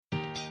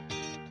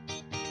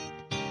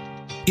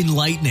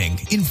Enlightening,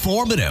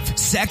 informative,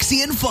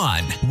 sexy, and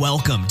fun.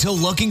 Welcome to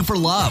Looking for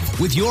Love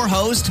with your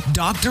host,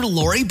 Dr.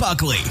 Lori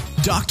Buckley.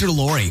 Dr.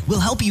 Lori will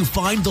help you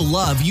find the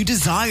love you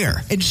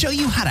desire and show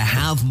you how to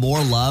have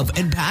more love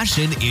and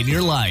passion in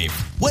your life.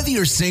 Whether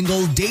you're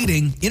single,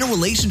 dating, in a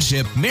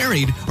relationship,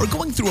 married, or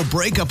going through a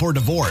breakup or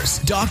divorce,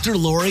 Dr.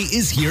 Lori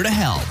is here to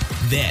help.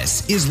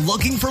 This is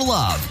Looking for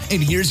Love,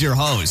 and here's your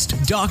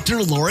host,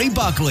 Dr. Lori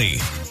Buckley.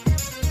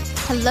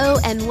 Hello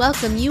and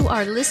welcome. You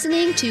are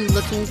listening to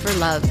Looking for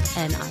Love,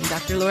 and I'm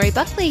Dr. Lori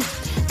Buckley.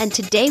 And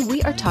today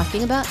we are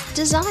talking about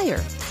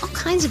desire, all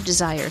kinds of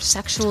desire,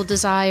 sexual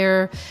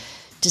desire,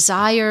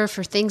 desire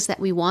for things that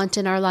we want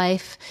in our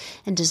life,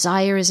 and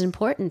desire is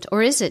important,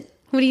 or is it?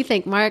 What do you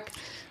think, Mark?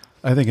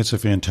 I think it's a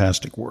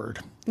fantastic word.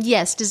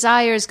 Yes,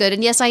 desire is good.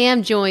 And yes, I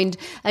am joined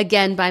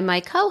again by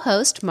my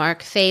co-host,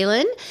 Mark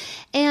Phelan.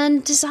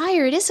 And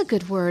desire, it is a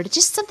good word.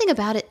 Just something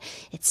about it,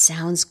 it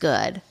sounds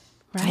good.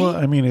 Right? Well,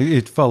 I mean,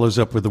 it follows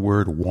up with the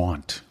word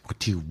want. What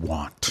do you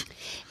want?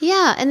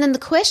 Yeah, and then the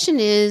question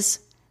is,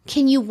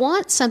 can you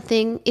want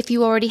something if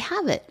you already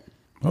have it?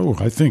 Oh,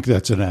 I think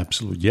that's an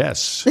absolute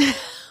yes.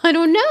 I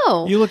don't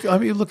know.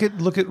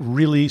 Look at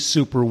really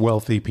super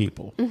wealthy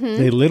people. Mm-hmm.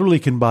 They literally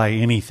can buy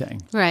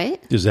anything.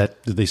 Right. Do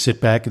they sit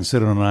back and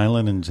sit on an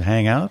island and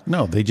hang out?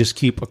 No, they just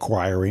keep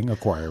acquiring.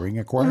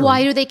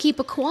 Why do they keep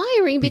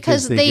acquiring?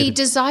 Because they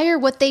desire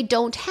what they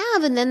don't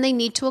have, and then they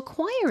need to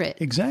acquire it.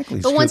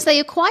 Exactly. But once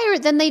they acquire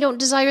it, then they don't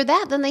desire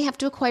that. Then they have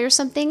to acquire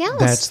something else.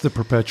 That's the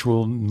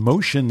perpetual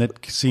motion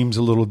that seems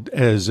a little,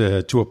 as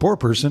to a poor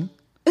person,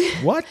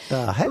 what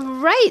the heck?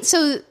 Right.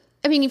 So,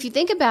 I mean, if you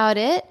think about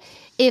it,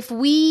 if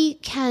we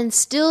can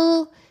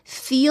still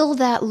feel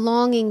that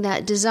longing,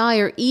 that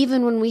desire,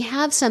 even when we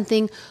have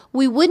something,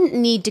 we wouldn't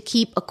need to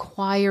keep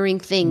acquiring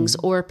things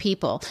or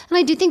people. And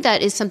I do think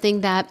that is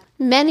something that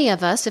many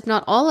of us, if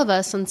not all of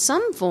us, in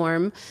some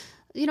form,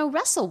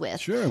 wrestle with.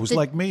 Sure. It was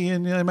like me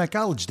in my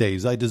college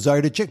days. I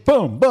desired a chick.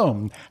 Boom,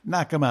 boom.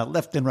 Knock them out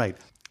left and right.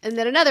 And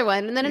then another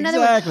one, and then another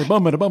one. Exactly.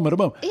 Boom, boom,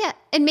 boom. Yeah,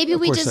 and maybe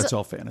of course, that's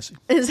all fantasy.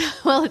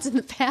 Well, it's in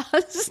the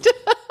past.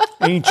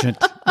 ancient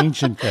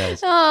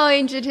past. Oh,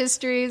 ancient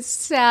history is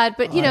sad,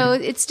 but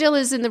it still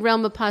is in the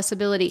realm of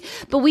possibility.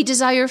 But we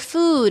desire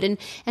food, and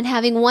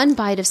having one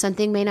bite of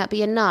something may not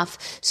be enough.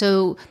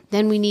 So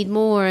then we need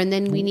more, and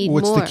then we need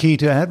more. What's the key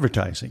to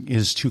advertising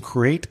is to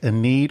create a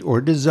need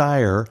or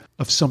desire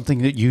of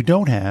something that you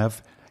don't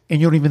have,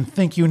 and you don't even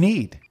think you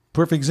need.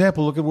 Perfect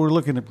example, we're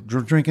looking at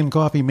drinking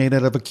coffee made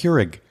out of a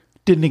Keurig.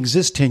 Didn't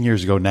exist 10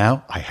 years ago.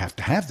 Now I have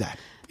to have that.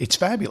 It's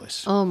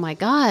fabulous. Oh my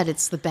God,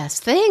 it's the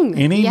best thing.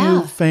 Any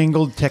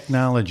newfangled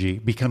technology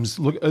becomes,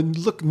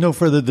 look no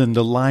further than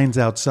the lines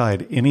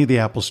outside any of the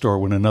Apple store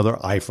when another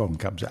iPhone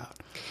comes out.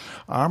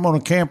 I'm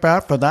going to camp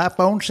out for the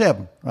iPhone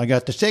 7. I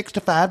got the 6, the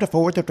 5, the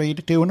 4, the 3,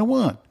 the 2, and the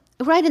 1.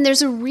 Right, and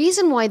there's a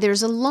reason why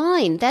there's a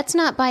line. That's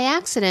not by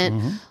accident.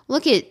 Mm-hmm.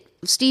 Look at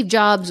Steve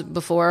Jobs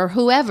before, or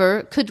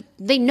whoever,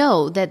 they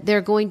know that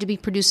they're going to be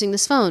producing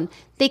this phone.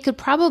 They could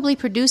probably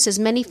produce as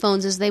many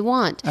phones as they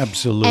want.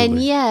 Absolutely.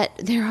 And yet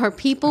there are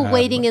people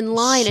waiting in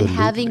line and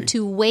having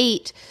to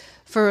wait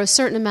for a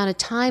certain amount of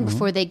time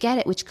before they get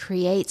it, which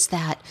creates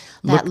that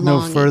longing. Look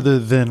no further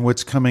than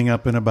what's coming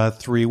up in about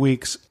 3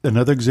 weeks.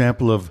 Another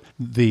example of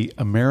the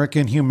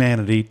American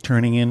humanity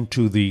turning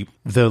into the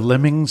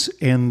lemmings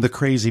and the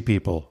crazy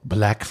people.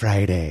 Black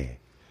Friday,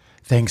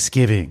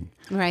 Thanksgiving.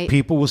 Right.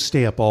 People will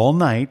stay up all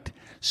night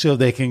so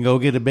they can go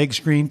get a big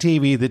screen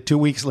TV that 2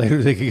 weeks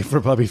later they can get for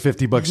probably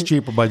 $50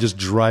 cheaper by just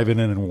driving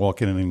in and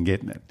walking in and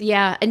getting it.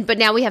 Yeah, but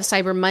now we have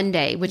Cyber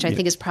Monday, which I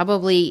think is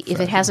probably,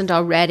 if it hasn't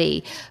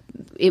already,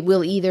 it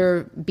will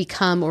either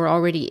become or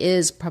already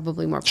is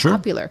probably more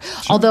popular.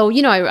 Sure. Although,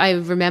 I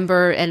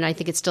remember, and I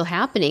think it's still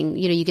happening,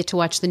 you get to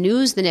watch the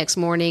news the next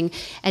morning.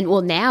 And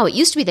now it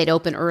used to be they'd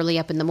open early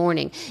up in the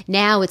morning.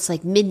 Now it's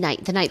like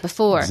midnight the night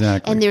before.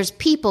 Exactly. And there's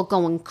people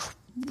going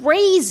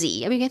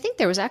crazy. I mean, I think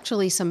there was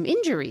actually some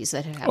injuries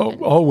that had happened.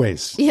 Oh,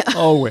 always. Yeah.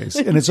 Always.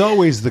 And it's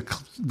always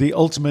the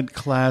ultimate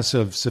class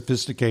of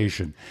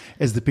sophistication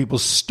as the people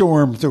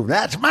storm through.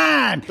 That's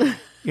mine.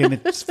 And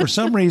it's, for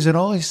some reason, it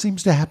always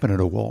seems to happen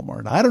at a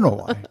Walmart. I don't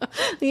know why.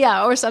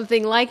 Yeah, or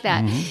something like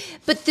that. Mm-hmm.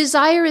 But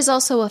desire is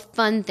also a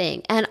fun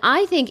thing. And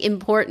I think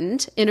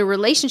important in a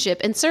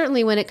relationship, and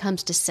certainly when it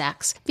comes to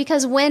sex.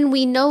 Because when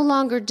we no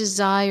longer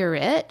desire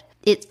it,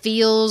 it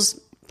feels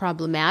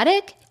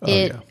problematic.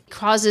 It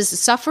causes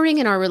suffering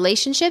in our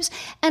relationships.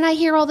 And I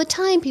hear all the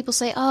time people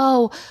say,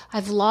 oh,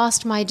 I've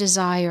lost my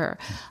desire.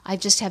 I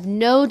just have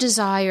no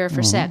desire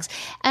for sex.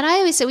 And I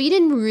always say, well, you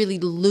didn't really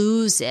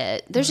lose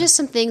it. There's just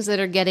some things that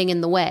are getting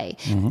in the way.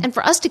 And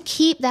for us to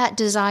keep that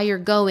desire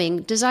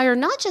going, desire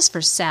not just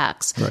for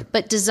sex,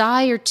 but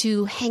desire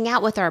to hang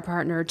out with our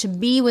partner, to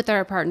be with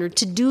our partner,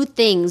 to do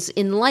things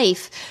in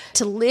life,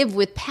 to live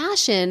with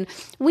passion,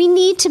 we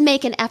need to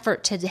make an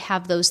effort to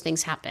have those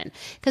things happen.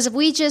 Because if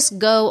we just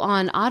go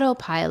on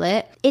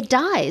autopilot, it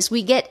dies.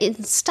 We get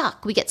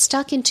stuck. We get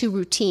stuck into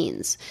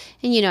routines.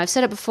 And, I've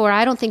said it before,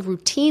 I don't think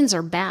routines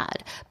are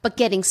bad, but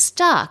getting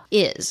stuck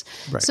is.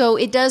 Right. So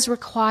it does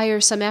require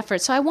some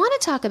effort. So I want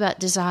to talk about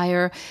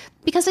desire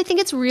because I think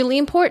it's really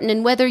important.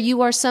 And whether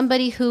you are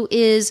somebody who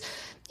is,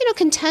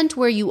 content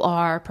where you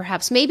are,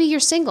 perhaps maybe you're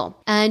single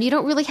and you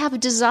don't really have a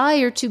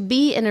desire to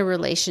be in a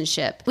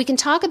relationship. We can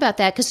talk about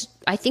that because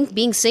I think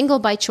being single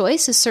by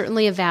choice is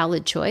certainly a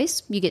valid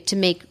choice. You get to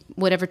make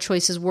whatever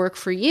choices work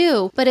for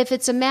you. But if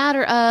it's a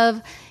matter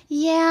of,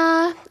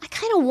 I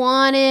kind of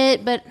want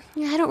it, but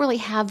I don't really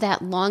have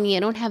that longing. I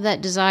don't have that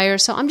desire.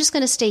 So I'm just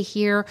going to stay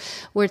here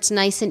where it's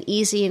nice and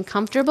easy and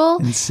comfortable.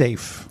 And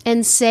safe.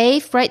 And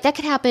safe, right? That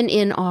could happen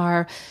in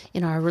our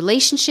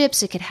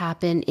relationships. It could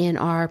happen in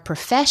our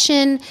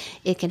profession.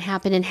 It can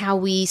happen in how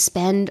we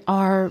spend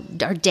our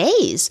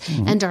days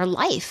and our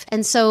life.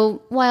 And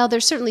so while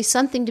there's certainly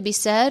something to be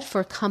said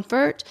for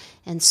comfort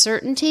and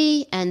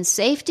certainty and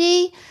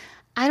safety,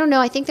 I don't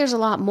know. I think there's a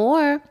lot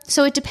more.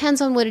 So it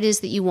depends on what it is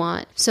that you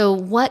want. So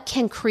what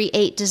can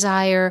create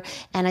desire?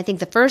 And I think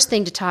the first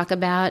thing to talk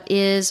about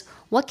is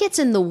what gets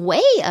in the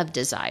way of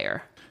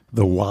desire?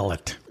 The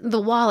wallet.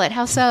 The wallet.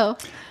 How so?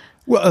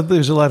 Well,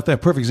 there's a lot of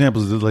that. Perfect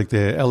examples is like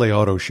the LA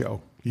Auto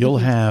Show. You'll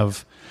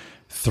have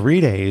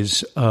 3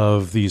 days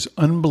of these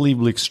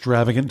unbelievably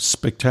extravagant,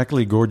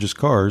 spectacularly gorgeous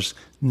cars,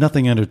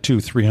 nothing under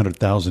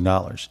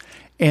 $200,000-$300,000.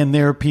 And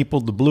there are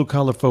people, the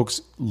blue-collar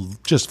folks,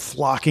 just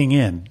flocking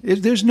in.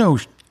 There's no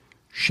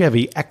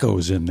Chevy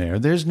Echoes in there.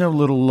 There's no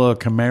little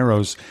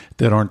Camaros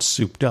that aren't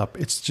souped up.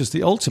 It's just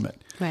the ultimate.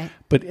 Right.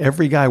 But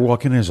every guy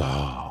walking in is,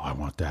 I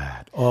want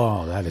that.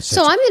 Oh, that is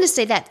So I'm going to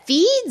say that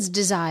feeds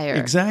desire.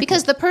 Exactly.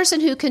 Because the person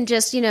who can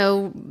just,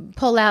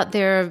 pull out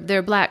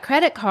their black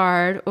credit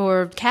card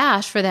or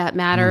cash for that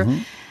matter,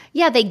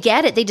 they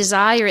get it. They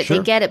desire it. Sure.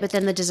 They get it, but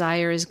then the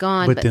desire is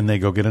gone. But then they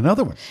go get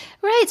another one.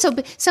 Right. So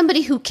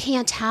somebody who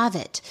can't have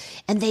it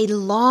and they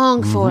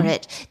long for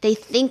it, they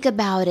think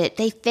about it,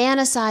 they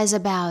fantasize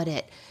about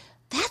it.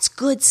 That's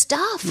good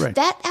stuff. Right.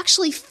 That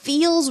actually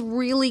feels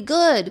really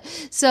good.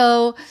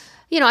 So,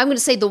 I'm going to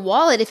say the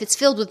wallet, if it's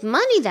filled with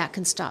money, that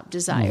can stop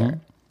desire.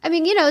 I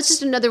mean, it's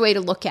just another way to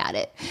look at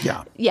it.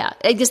 Yeah. Yeah.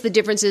 I guess the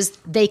difference is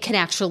they can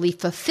actually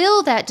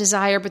fulfill that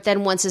desire, but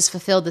then once it's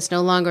fulfilled, it's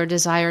no longer a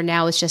desire.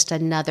 Now it's just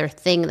another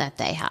thing that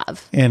they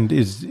have. And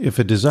if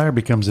a desire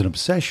becomes an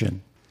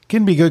obsession,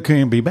 can be good,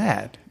 can be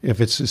bad.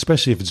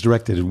 Especially if it's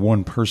directed at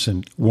one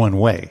person one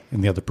way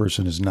and the other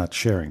person is not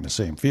sharing the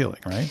same feeling,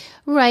 right?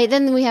 Right.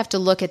 Then we have to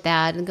look at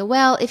that and go,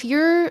 well, if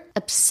you're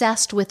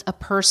obsessed with a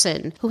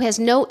person who has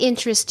no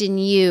interest in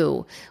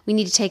you, we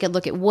need to take a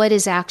look at what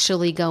is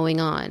actually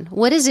going on.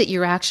 What is it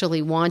you're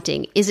actually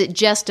wanting? Is it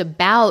just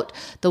about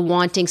the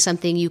wanting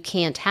something you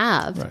can't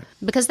have? Right.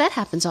 Because that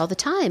happens all the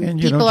time. And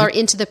people are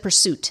into the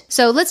pursuit.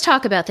 So let's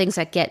talk about things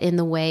that get in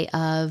the way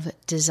of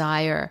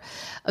desire.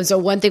 So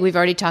one thing we've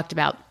already talked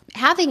about,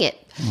 having it.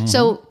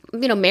 So,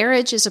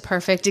 marriage is a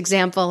perfect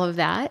example of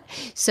that.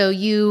 So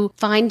you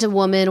find a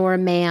woman or a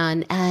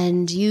man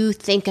and you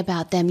think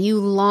about them, you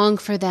long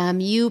for them,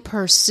 you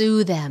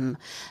pursue them,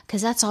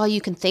 because that's all you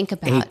can think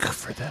about. Ache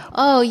for them.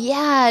 Oh,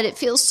 yeah, it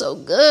feels so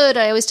good.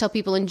 I always tell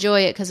people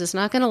enjoy it because it's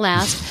not going to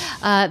last.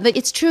 But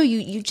it's true.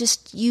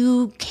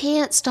 You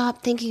can't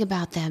stop thinking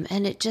about them,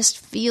 and it just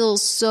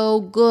feels so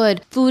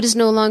good. Food is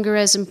no longer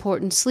as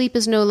important. Sleep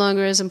is no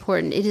longer as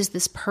important. It is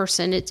this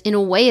person. In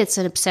a way, it's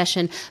an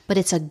obsession, but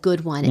it's a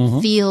good one.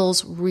 It feels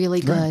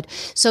really good.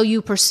 Right. So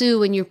you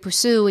pursue and you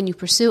pursue and you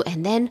pursue,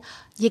 and then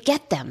you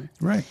get them.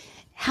 Right.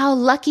 How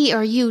lucky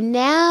are you?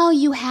 Now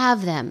you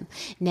have them.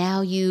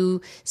 Now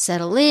you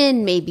settle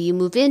in. Maybe you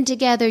move in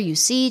together. You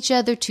see each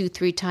other 2,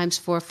 3 times,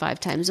 4, 5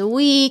 times a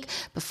week.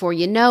 Before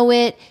you know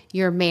it,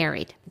 you're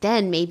married.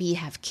 Then maybe you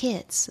have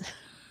kids.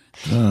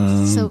 Where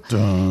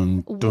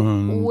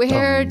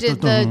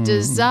did the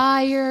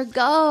desire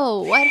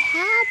go? What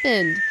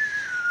happened?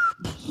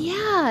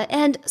 Yeah,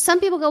 and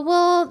some people go,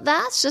 well,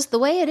 that's just the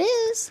way it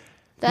is.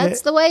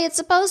 That's the way it's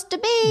supposed to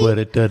be. But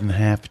it doesn't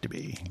have to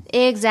be.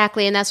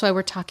 Exactly, and that's why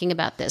we're talking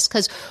about this,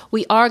 because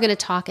we are going to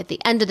talk at the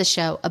end of the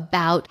show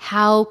about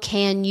how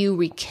can you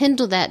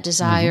rekindle that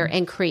desire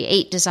and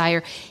create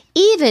desire,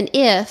 even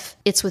if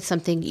it's with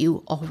something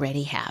you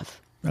already have.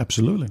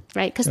 Absolutely.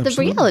 Right? Because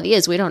the reality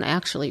is we don't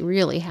actually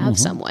really have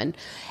someone.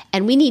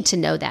 And we need to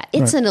know that.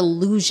 It's an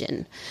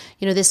illusion.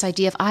 This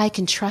idea of I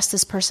can trust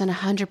this person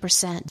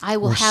 100%. I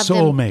will have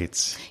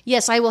soulmates.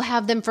 Yes, I will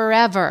have them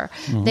forever.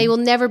 They will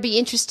never be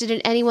interested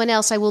in anyone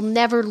else. I will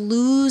never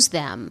lose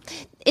them.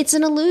 It's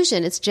an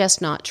illusion. It's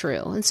just not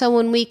true. And so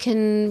when we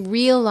can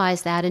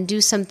realize that and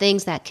do some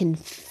things that can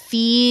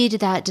feed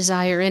that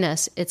desire in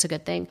us, it's a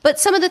good thing. But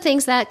some of the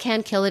things that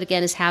can kill it,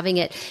 again, is having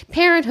it.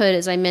 Parenthood,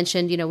 as I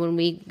mentioned, when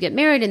we get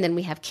married and then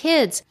we have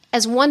kids,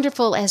 as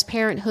wonderful as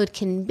parenthood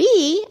can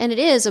be, and it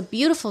is a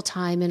beautiful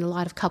time in a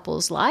lot of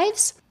couples'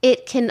 lives,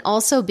 it can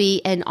also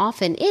be, and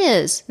often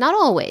is, not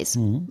always,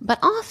 but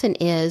often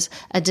is,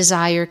 a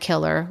desire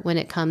killer when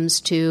it comes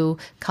to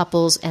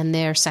couples and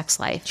their sex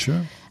life.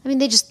 Sure. I mean,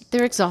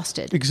 they're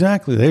exhausted.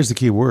 Exactly. There's the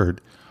key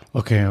word.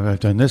 Okay, I've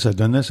done this, I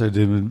did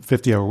a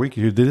 50-hour week,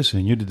 you did this,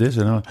 and you did this,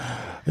 and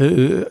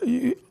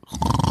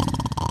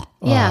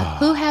Yeah,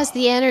 who has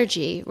the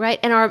energy, right?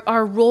 And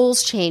our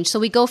roles change. So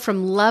we go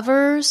from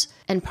lovers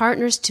and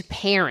partners to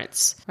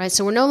parents, right?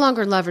 So we're no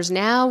longer lovers.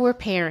 Now we're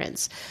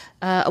parents.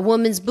 A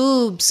woman's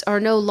boobs are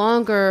no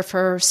longer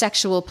for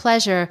sexual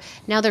pleasure.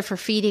 Now they're for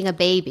feeding a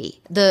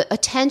baby. The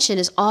attention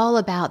is all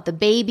about the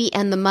baby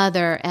and the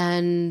mother,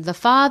 and the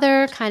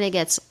father kind of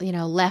gets,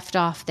 left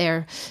off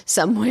there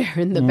somewhere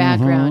in the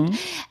background.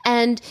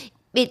 And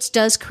it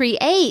does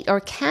create or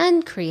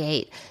can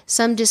create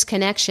some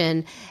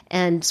disconnection.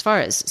 And as far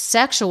as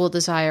sexual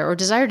desire or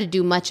desire to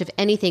do much of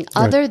anything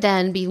other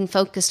than being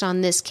focused on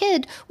this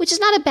kid, which is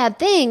not a bad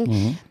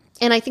thing.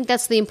 And I think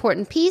that's the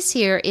important piece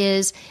here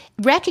is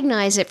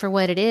recognize it for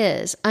what it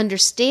is,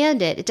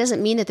 understand it. It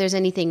doesn't mean that there's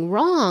anything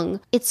wrong.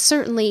 It's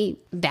certainly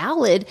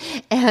valid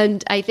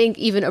and I think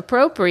even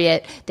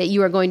appropriate that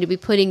you are going to be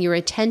putting your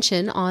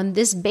attention on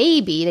this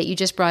baby that you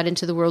just brought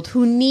into the world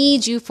who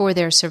needs you for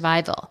their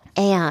survival.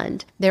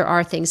 And there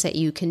are things that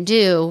you can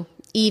do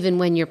even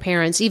when you're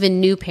parents, even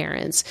new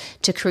parents,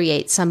 to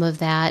create some of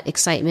that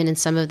excitement and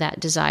some of that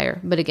desire.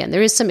 But again,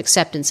 there is some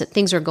acceptance that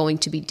things are going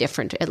to be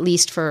different, at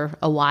least for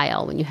a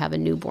while when you have a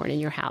newborn in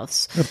your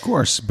house. Of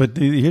course. But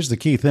here's the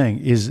key thing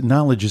is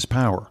knowledge is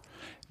power.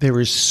 There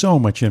is so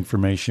much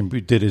information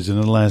that is in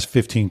the last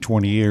 15,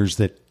 20 years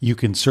that you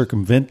can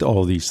circumvent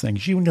all these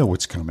things. You know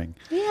what's coming.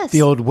 Yes.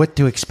 The old what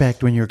to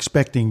expect when you're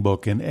expecting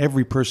book and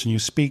every person you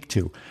speak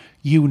to,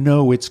 you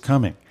know it's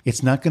coming.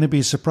 It's not going to be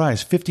a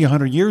surprise. 50,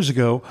 100 years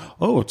ago,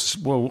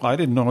 I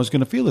didn't know I was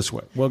going to feel this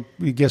way. Well,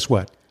 guess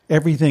what?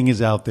 Everything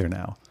is out there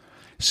now.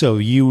 So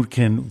you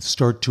can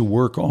start to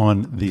work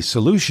on the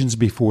solutions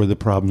before the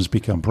problems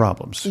become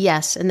problems.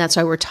 Yes, and that's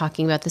why we're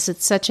talking about this.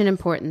 It's such an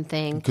important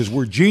thing. Because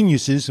we're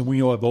geniuses and we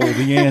have all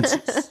the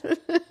answers.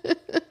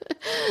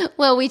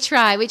 Well, we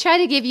try. We try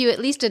to give you at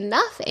least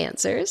enough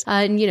answers.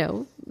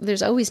 And,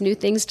 there's always new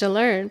things to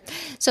learn.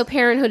 So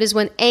parenthood is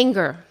when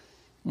anger.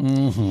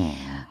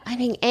 I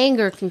mean,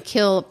 anger can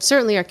kill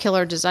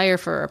our desire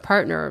for our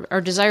partner,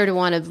 our desire to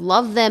want to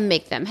love them,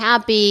 make them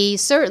happy,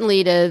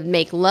 certainly to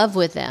make love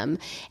with them.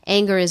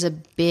 Anger is a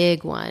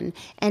big one.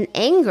 And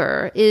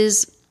anger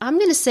is, I'm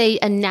going to say,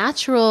 a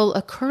natural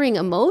occurring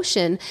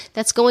emotion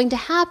that's going to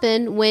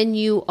happen when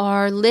you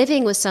are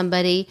living with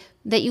somebody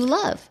that you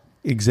love.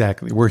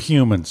 Exactly. We're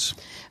humans.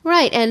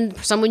 Right. And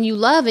someone you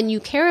love and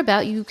you care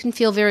about, you can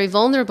feel very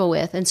vulnerable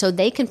with. And so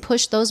they can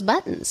push those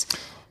buttons.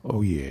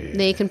 Oh, yeah.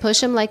 They can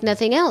push them like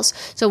nothing else.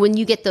 So when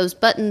you get those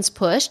buttons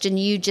pushed and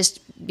you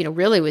just,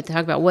 really we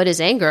talk about what is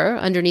anger,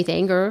 underneath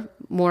anger,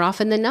 more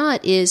often than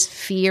not, is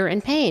fear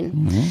and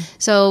pain.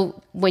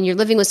 So when you're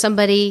living with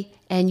somebody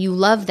and you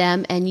love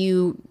them and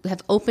you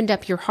have opened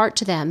up your heart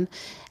to them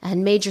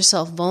and made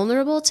yourself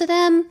vulnerable to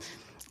them,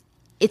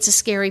 it's a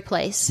scary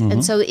place.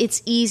 And so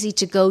it's easy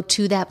to go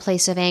to that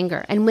place of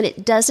anger. And when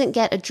it doesn't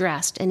get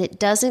addressed and it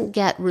doesn't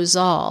get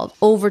resolved,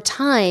 over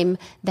time,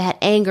 that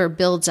anger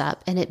builds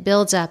up and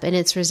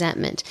it's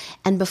resentment.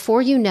 And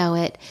before you know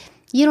it,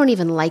 you don't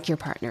even like your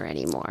partner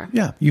anymore.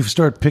 Yeah, you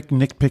start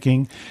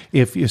nitpicking.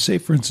 If you say,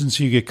 for instance,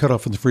 you get cut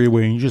off on the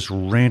freeway and you're just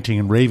ranting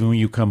and raving when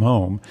you come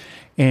home,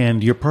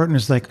 and your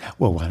partner's like,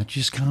 well, why don't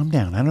you just calm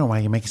down? I don't know why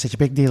you're making such a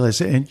big deal.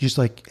 And just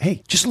like,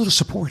 hey, just a little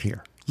support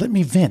here. Let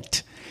me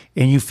vent.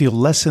 And you feel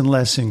less and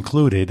less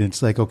included.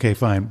 It's like, okay,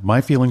 fine.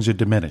 My feelings are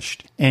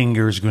diminished.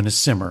 Anger is going to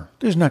simmer.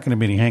 There's not going to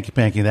be any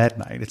hanky-panky that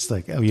night. It's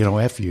like,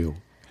 F you.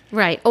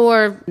 Right.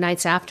 Or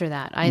nights after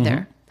that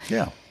either.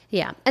 Yeah.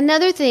 Yeah.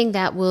 Another thing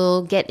that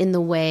will get in the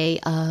way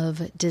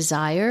of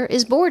desire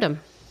is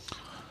boredom.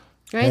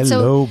 Right?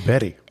 Hello,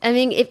 Betty. I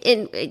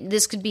mean,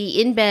 this could be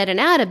in bed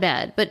and out of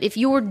bed, but if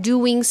you're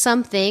doing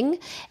something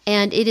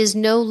and it is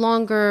no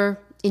longer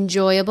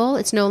enjoyable,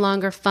 it's no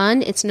longer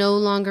fun, it's no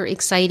longer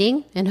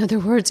exciting, in other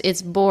words,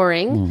 it's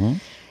boring,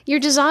 your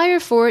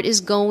desire for it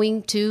is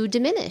going to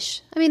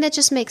diminish. I mean, that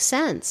just makes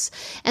sense.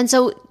 And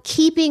so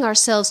keeping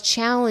ourselves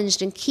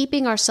challenged and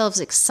keeping ourselves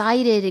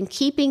excited and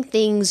keeping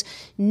things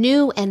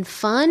new and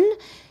fun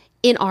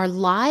in our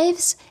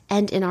lives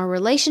and in our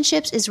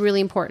relationships is really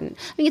important.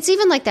 I mean, it's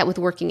even like that with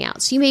working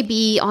out. So you may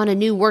be on a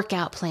new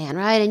workout plan,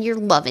 right? And you're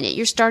loving it.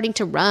 You're starting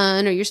to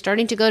run or you're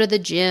starting to go to the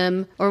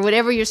gym or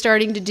whatever you're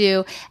starting to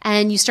do.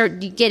 And you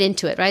get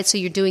into it, right? So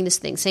you're doing this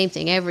same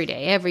thing every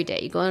day.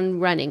 You go on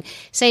running,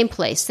 same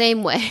place,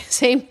 same way,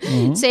 same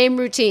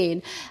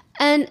routine.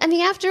 And I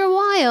mean, after a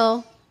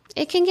while,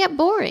 it can get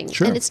boring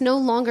and it's no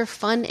longer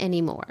fun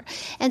anymore.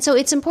 And so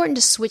it's important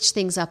to switch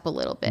things up a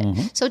little bit.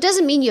 So it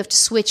doesn't mean you have to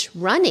switch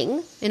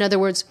running. In other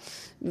words,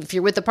 if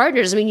you're with a partner,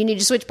 it doesn't mean you need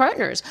to switch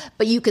partners,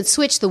 but you can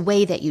switch the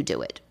way that you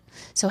do it.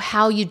 So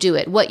how you do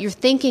it, what you're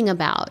thinking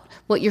about,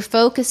 what your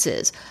focus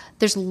is.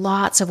 There's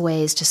lots of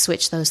ways to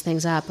switch those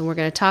things up, and we're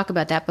going to talk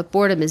about that. But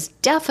boredom is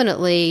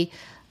definitely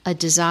a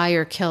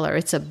desire killer.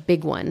 It's a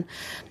big one.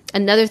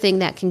 Another thing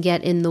that can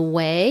get in the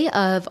way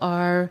of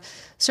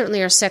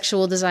certainly our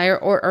sexual desire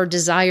or our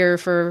desire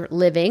for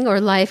living or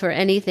life or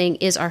anything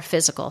is our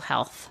physical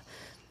health,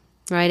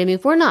 right? I mean,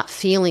 if we're not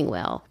feeling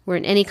well, we're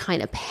in any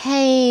kind of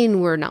pain,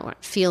 we're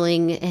not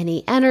feeling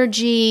any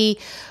energy,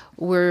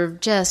 we're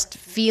just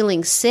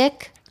feeling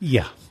sick.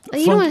 Yeah.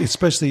 You don't want-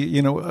 especially,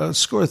 a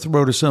sore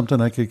throat or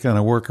something I could kind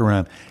of work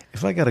around.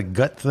 If I got a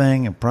gut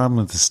thing, a problem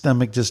with the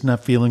stomach just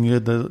not feeling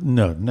good,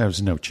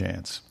 there's no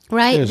chance.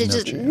 Right? There's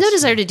There's no no chance.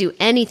 desire to do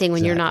anything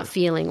when you're not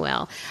Exactly. feeling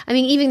well. I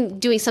mean, even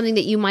doing something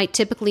that you might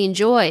typically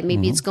enjoy,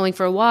 maybe it's going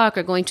for a walk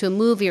or going to a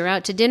movie or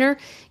out to dinner,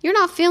 you're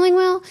not feeling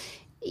well,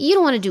 you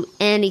don't want to do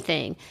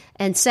anything.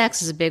 And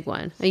sex is a big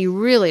one. And you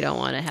really don't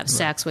want to have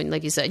sex when,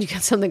 like you said, you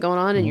got something going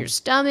on in your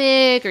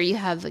stomach or you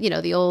have,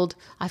 the old,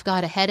 I've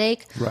got a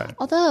headache. Right.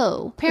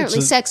 Although,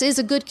 apparently sex is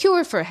a good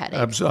cure for a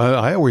headache.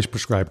 I always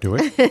prescribe to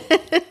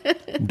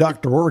it.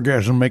 Dr.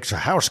 Orgasm makes a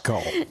house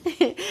call.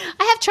 I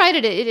have tried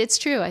it. It's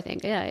true, I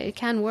think. Yeah, it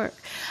can work.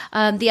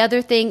 The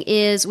other thing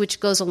is, which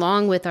goes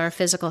along with our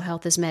physical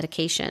health, is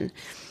medication.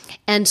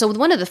 And so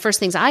one of the first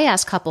things I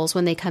ask couples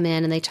when they come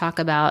in and they talk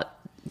about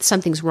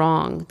something's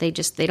wrong, they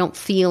don't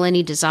feel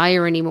any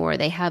desire anymore.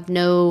 They have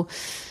no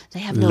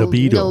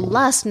Libido. no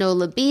lust, no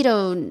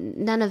libido,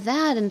 none of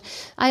that. And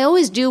I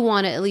always do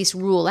want to at least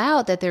rule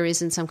out that there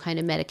isn't some kind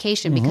of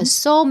medication because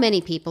so many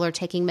people are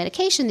taking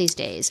medication these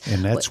days.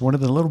 And that's one of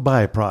the little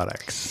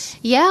byproducts.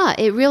 Yeah,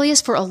 it really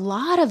is for a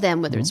lot of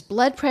them, whether it's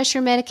blood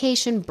pressure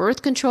medication,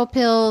 birth control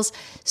pills,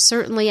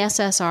 certainly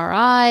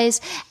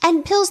SSRIs,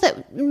 and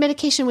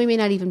medication we may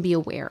not even be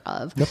aware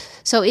of. Yep.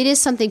 So it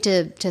is something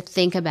to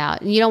think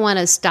about. And you don't want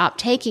to stop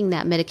taking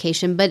that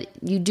medication, but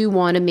you do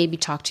want to maybe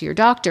talk to your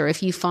doctor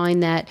if you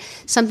find that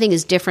something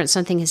is different,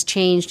 something has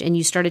changed, and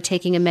you started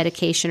taking a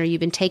medication or you've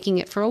been taking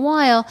it for a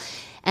while,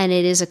 and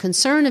it is a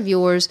concern of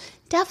yours,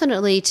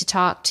 definitely to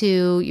talk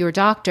to your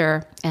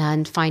doctor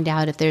and find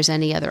out if there's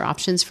any other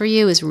options for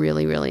you is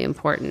really, really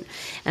important.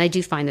 And I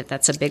do find that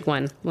that's a big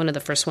one of the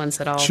first ones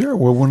that I'll... Sure.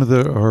 Well, one of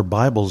our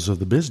Bibles of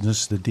the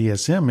business, the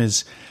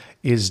DSM,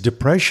 is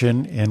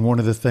depression. And one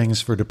of the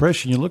things for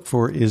depression you look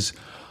for is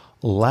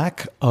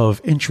lack of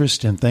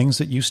interest in things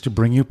that used to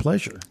bring you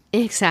pleasure.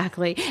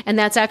 Exactly. And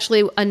that's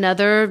actually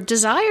another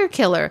desire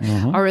killer,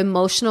 our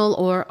emotional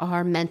or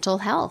our mental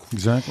health.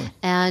 Exactly.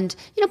 And,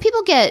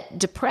 people get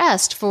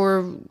depressed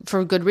for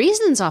good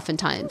reasons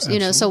oftentimes,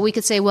 so we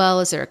could say,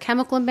 well, is there a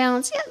chemical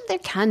imbalance? Yeah, there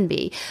can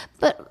be.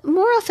 But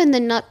more often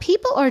than not,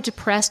 people are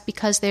depressed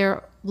because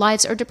their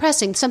lives are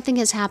depressing. Something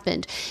has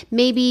happened.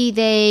 Maybe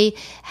they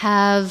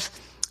have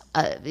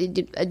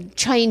a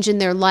change in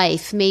their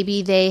life.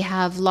 Maybe they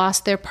have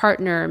lost their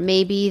partner.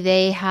 Maybe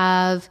they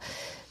have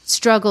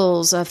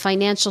struggles,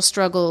 financial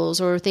struggles,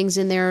 or things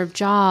in their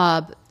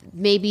job.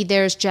 Maybe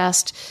there's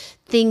just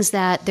things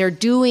that they're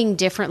doing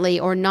differently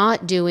or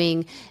not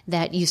doing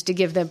that used to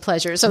give them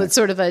pleasure. So it's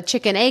sort of a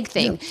chicken egg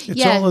thing.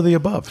 It's all of the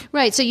above.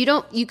 Right. So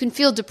you can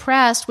feel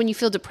depressed. When you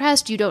feel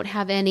depressed, you don't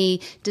have any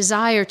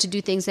desire to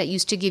do things that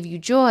used to give you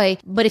joy.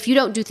 But if you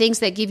don't do things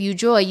that give you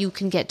joy, you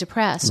can get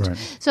depressed.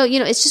 Right. So,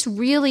 it's just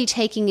really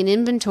taking an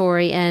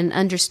inventory and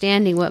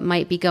understanding what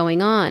might be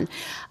going on.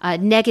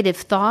 Negative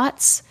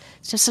thoughts.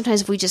 So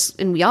sometimes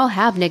and we all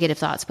have negative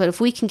thoughts, but if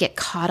we can get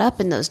caught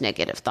up in those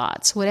negative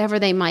thoughts, whatever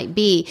they might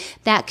be,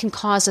 that can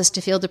cause us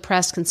to feel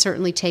depressed, can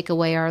certainly take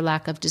away our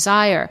lack of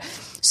desire.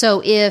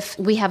 So if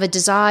we have a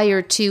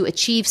desire to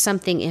achieve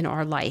something in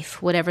our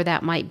life, whatever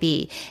that might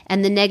be,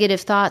 and the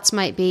negative thoughts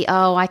might be,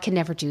 oh, I can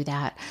never do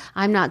that.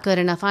 I'm not good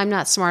enough. I'm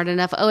not smart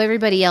enough. Oh,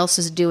 everybody else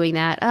is doing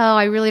that. Oh,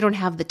 I really don't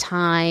have the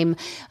time.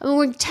 I mean,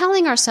 we're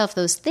telling ourselves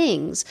those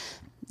things.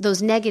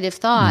 Those negative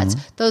thoughts,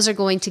 those are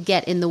going to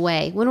get in the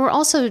way. When we're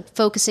also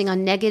focusing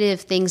on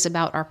negative things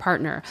about our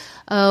partner,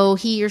 oh,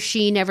 he or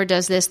she never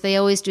does this, they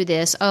always do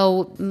this,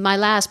 oh, my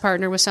last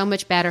partner was so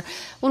much better.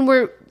 When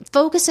we're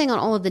focusing on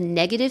all of the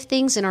negative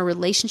things in our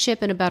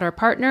relationship and about our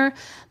partner,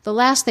 the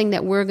last thing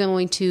that we're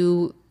going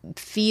to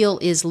feel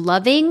is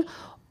loving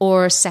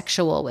or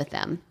sexual with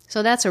them.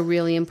 So that's a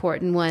really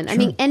important one. Sure. I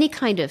mean, any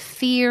kind of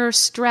fear,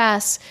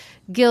 stress,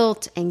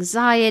 guilt,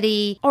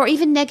 anxiety, or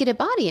even negative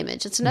body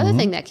image. It's another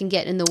thing that can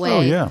get in the way.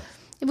 Oh, yeah.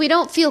 If we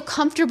don't feel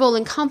comfortable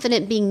and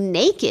confident being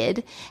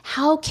naked,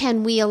 how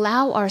can we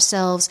allow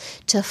ourselves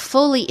to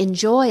fully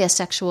enjoy a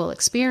sexual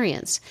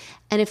experience?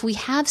 And if we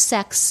have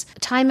sex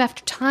time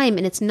after time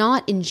and it's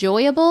not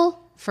enjoyable,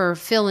 for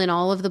fill in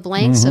all of the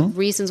blanks of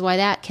reasons why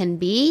that can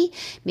be.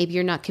 Maybe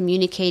you're not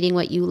communicating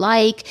what you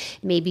like.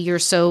 Maybe you're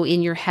so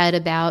in your head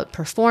about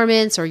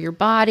performance or your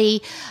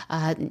body.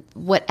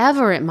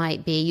 Whatever it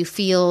might be, you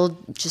feel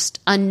just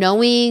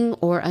unknowing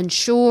or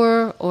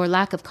unsure or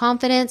lack of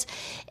confidence.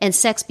 And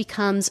sex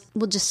becomes,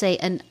 we'll just say,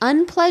 an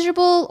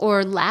unpleasurable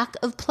or lack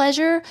of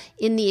pleasure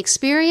in the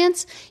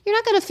experience. You're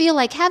not going to feel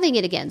like having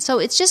it again. So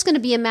it's just going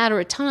to be a matter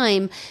of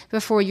time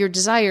before your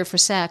desire for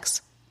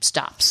sex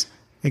stops.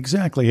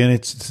 Exactly. And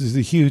it's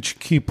the huge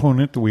key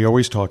component that we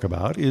always talk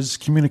about is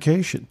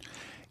communication.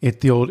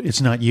 It's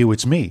not you,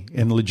 it's me.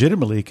 And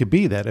legitimately, it could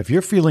be that. If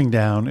you're feeling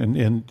down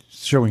and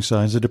showing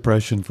signs of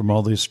depression from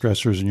all these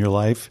stressors in your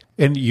life,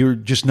 and you're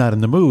just not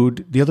in the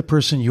mood, the other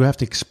person, you have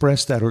to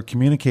express that or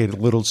communicate a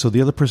little so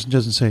the other person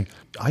doesn't say,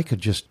 I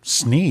could just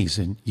sneeze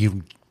and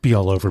you'd be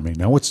all over me.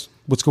 Now, what's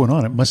going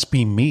on? It must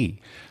be me.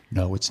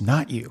 No, it's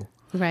not you.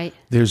 Right.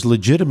 There's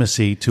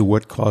legitimacy to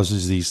what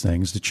causes these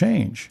things to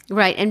change.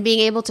 Right. And being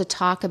able to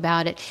talk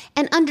about it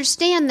and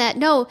understand that,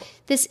 no,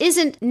 this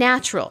isn't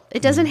natural.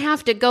 It doesn't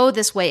have to go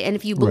this way. And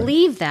if you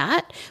believe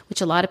that,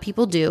 which a lot of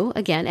people do,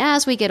 again,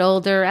 as we get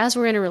older, as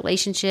we're in a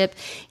relationship,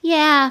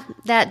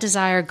 that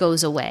desire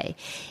goes away.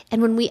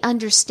 And when we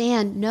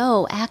understand,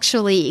 no,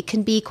 actually, it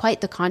can be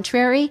quite the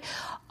contrary.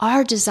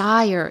 Our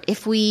desire,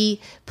 if we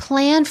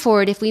plan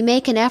for it, if we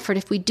make an effort,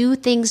 if we do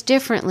things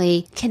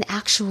differently, can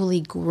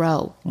actually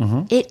grow.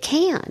 It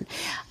can.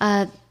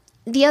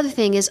 The other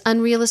thing is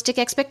unrealistic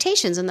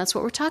expectations, and that's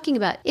what we're talking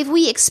about. If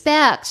we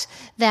expect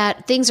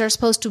that things are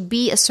supposed to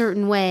be a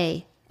certain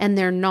way and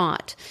they're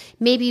not,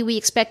 maybe we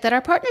expect that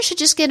our partner should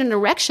just get an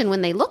erection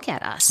when they look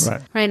at us.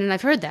 Right? And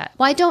I've heard that.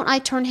 Why don't I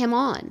turn him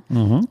on?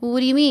 Well, what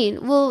do you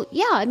mean? Well,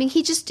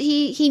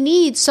 he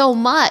needs so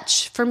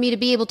much for me to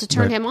be able to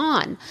turn him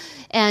on.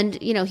 And,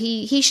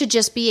 he should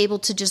just be able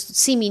to just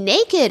see me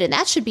naked, and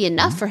that should be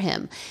enough for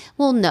him.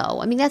 Well,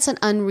 no. That's an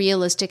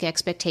unrealistic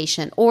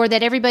expectation. Or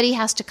that everybody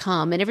has to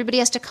come, and everybody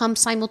has to come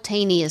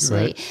simultaneously.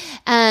 Right.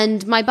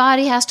 And my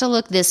body has to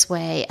look this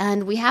way,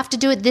 and we have to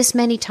do it this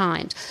many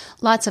times.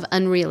 Lots of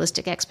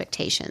unrealistic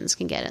expectations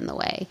can get in the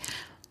way.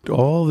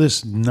 All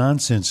this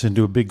nonsense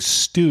into a big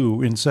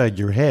stew inside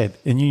your head,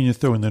 and you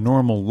throw in the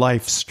normal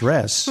life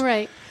stress.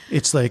 Right.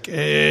 It's like,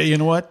 you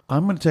know what?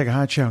 I'm going to take a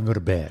hot shower and go to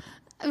bed.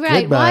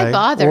 Right. Goodbye. Why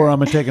bother? Or I'm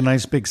going to take a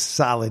nice big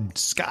solid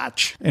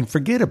scotch and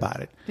forget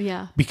about it.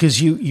 Yeah.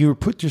 Because you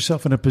put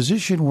yourself in a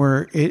position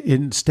where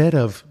instead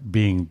of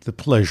being the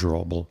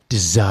pleasurable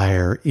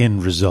desire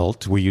end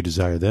result where you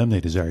desire them, they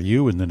desire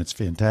you, and then it's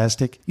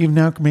fantastic, you've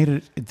now made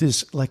it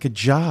this like a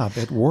job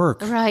at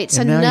work. Right. It's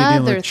and now you're dealing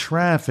another with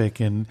traffic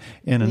and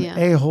an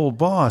a-hole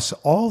boss.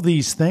 All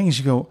these things,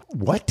 you go,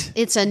 what?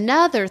 It's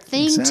another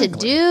thing to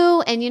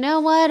do, and you know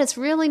what? It's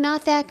really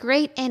not that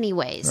great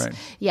anyways. Right.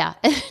 Yeah.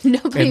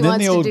 Nobody And then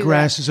wants the old to do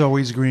grass that. is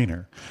always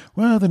greener.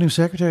 Well, the new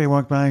secretary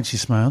walked by and she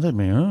smiled at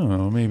me.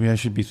 Oh, maybe I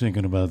should be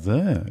thinking about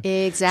that.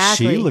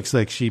 Exactly. She looks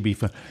like she'd be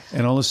fun.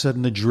 And all of a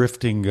sudden the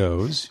drifting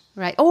goes.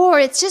 Right. Or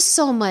it's just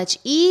so much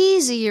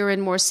easier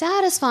and more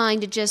satisfying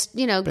to just,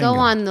 go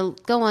on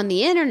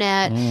the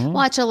internet,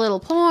 watch a little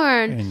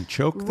porn, And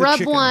choke the rub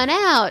chicken. one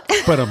out.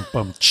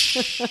 Ba-dum-bum.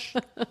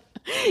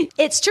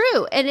 It's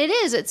true. And it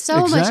is. It's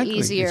so much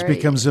easier. It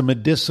becomes a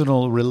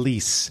medicinal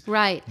release.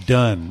 Right.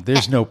 Done.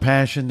 There's no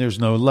passion. There's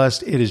no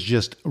lust. It is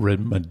just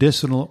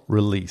medicinal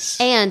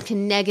release. And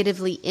can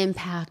negatively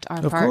impact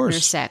our Of partner's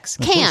course. sex.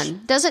 Of Can. course.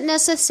 Doesn't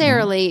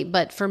necessarily,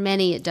 but for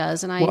many it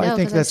does. And I know Well, I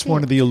think 'cause that's see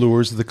one it. of the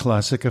allures of the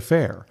classic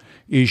affair,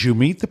 is you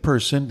meet the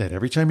person that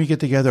every time you get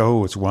together,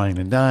 it's wine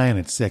and dine,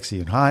 it's sexy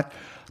and hot,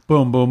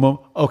 boom, boom, boom.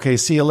 Okay,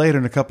 see you later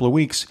in a couple of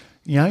weeks.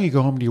 Now you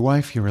go home to your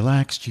wife, you're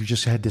relaxed, you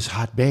just had this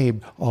hot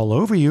babe all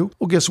over you.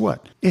 Well, guess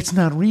what? It's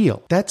not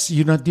real.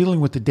 You're not dealing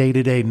with the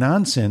day-to-day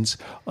nonsense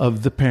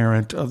of the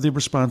parent, of the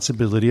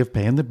responsibility of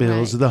paying the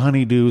bills, Right. the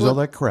honeydews, all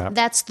that crap.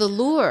 That's the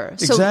lure.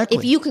 Exactly. So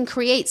if you can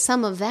create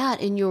some of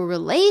that in your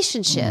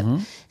relationship,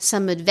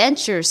 some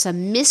adventure,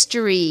 some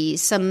mystery,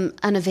 some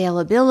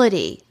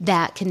unavailability,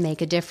 that can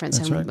make a difference.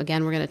 That's and right.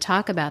 again, we're going to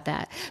talk about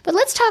that. But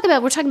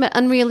we're talking about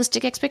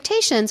unrealistic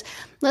expectations.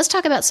 Let's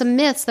talk about some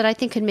myths that I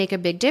think could make a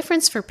big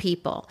difference for people.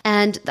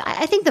 And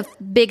I think the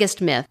biggest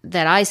myth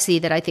that I see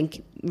that I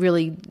think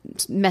really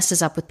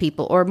messes up with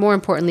people, or more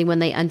importantly, when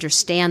they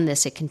understand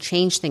this, it can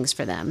change things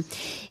for them,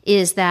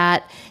 is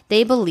that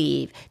they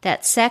believe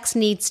that sex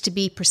needs to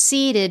be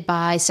preceded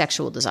by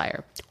sexual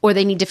desire, or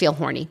they need to feel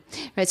horny,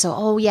 right? So,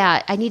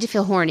 I need to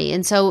feel horny.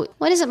 And so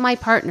why doesn't my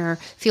partner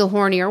feel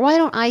horny, or why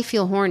don't I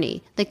feel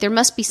horny? Like there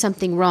must be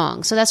something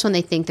wrong. So that's when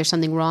they think there's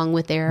something wrong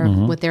with their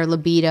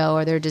libido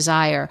or their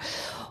desire.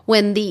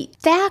 When the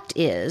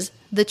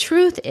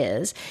truth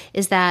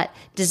is that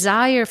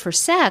desire for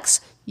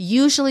sex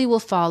usually will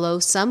follow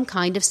some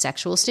kind of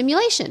sexual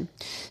stimulation.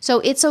 So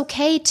it's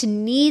okay to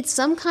need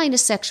some kind of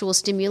sexual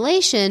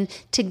stimulation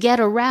to get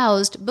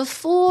aroused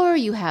before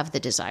you have the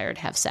desire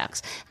to have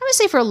sex. I would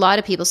say for a lot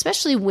of people,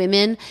 especially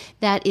women,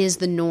 that is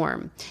the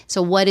norm.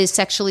 So what is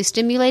sexually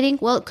stimulating?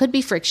 Well, it could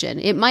be friction.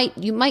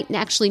 You might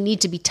actually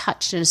need to be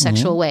touched in a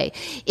sexual way.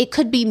 It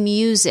could be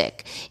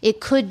music.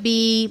 It could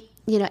be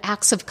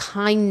acts of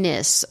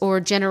kindness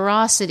or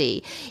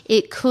generosity.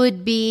 It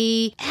could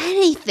be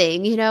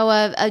anything,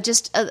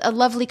 just a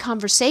lovely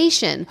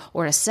conversation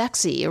or a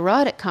sexy,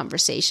 erotic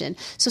conversation.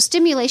 So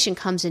stimulation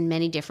comes in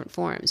many different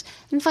forms.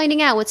 And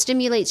finding out what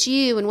stimulates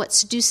you and what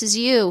seduces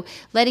you,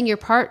 letting your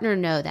partner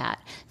know that,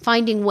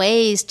 finding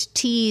ways to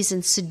tease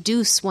and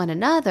seduce one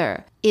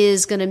another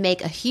is going to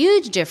make a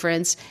huge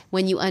difference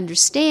when you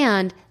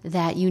understand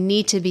that you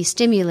need to be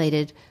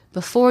stimulated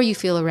before you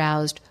feel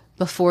aroused,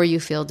 before you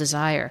feel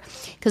desire.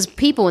 Because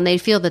people, when they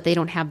feel that they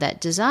don't have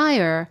that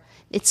desire,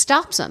 it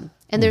stops them.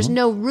 And there's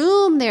no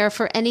room there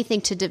for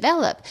anything to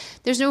develop.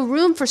 There's no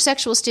room for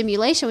sexual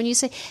stimulation when you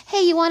say,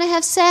 hey, you want to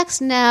have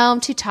sex? No, I'm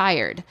too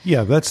tired.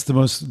 Yeah, that's the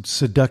most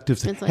seductive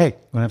thing. It's like- Hey,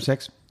 want to have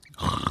sex?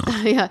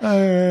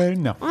 Yeah.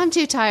 No. I'm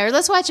too tired.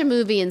 Let's watch a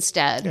movie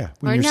instead. Yeah.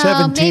 When Or you're no,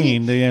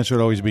 17, maybe, the answer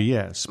would always be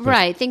yes. But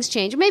right, things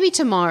change. Or maybe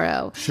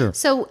tomorrow. Sure.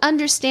 So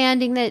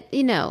understanding that,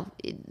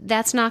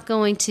 that's not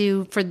going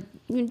to,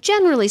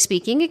 generally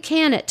speaking, it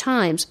can at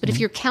times. But if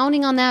you're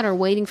counting on that or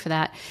waiting for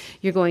that,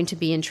 you're going to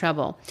be in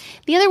trouble.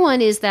 The other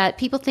one is that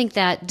people think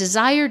that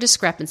desire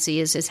discrepancy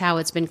is how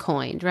it's been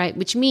coined, right?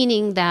 Which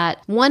meaning that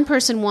one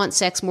person wants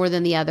sex more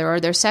than the other, or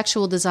their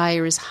sexual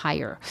desire is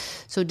higher.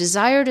 So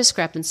desire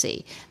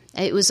discrepancy.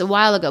 It was a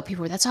while ago.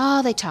 People were, that's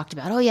all they talked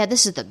about. Oh yeah,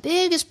 this is the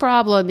biggest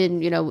problem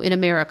in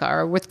America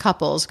or with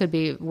couples, could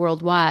be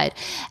worldwide.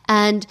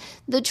 And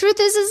the truth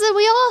is that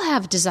we all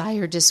have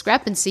desire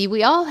discrepancy.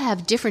 We all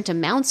have different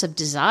amounts of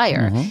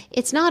desire.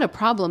 It's not a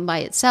problem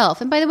by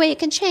itself. And by the way, it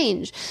can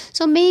change.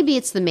 So maybe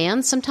it's the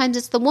man. Sometimes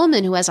it's the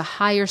woman who has a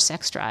higher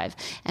sex drive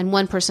and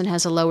one person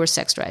has a lower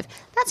sex drive.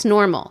 That's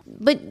normal.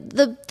 But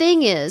the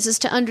thing is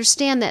to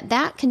understand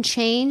that can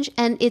change,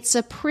 and it's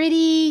a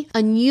pretty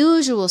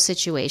unusual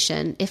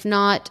situation, if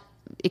not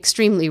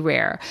extremely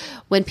rare,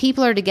 when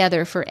people are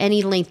together for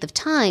any length of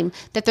time,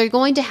 that they're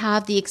going to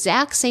have the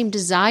exact same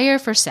desire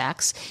for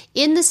sex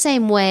in the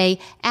same way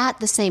at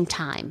the same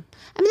time.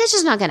 I mean, that's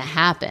just not going to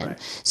happen.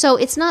 Right. So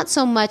it's not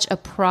so much a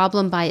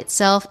problem by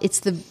itself.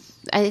 It's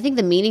I think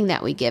the meaning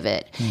that we give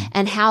it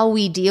and how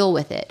we deal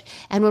with it.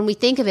 And when we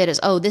think of it as,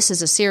 oh, this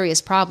is a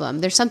serious problem,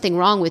 there's something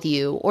wrong with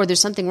you, or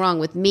there's something wrong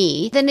with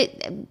me, then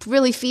it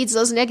really feeds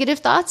those negative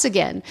thoughts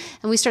again.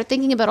 And we start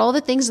thinking about all the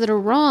things that are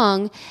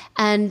wrong,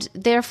 and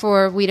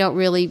therefore we don't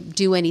really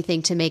do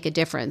anything to make a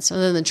difference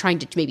other than trying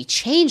to maybe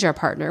change our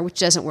partner, which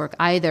doesn't work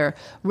either,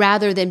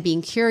 rather than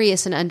being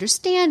curious and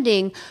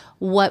understanding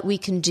what we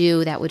can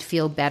do that would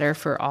feel better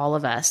for all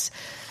of us.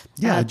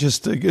 Yeah,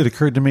 it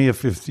occurred to me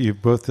if you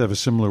both have a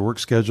similar work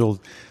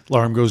schedule,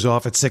 alarm goes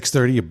off at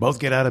 6:30, you both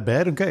get out of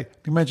bed. Okay, can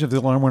you imagine if the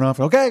alarm went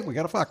off? Okay, we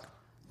got to fuck.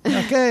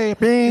 Okay,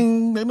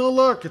 bing, no,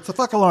 look, it's the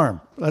fuck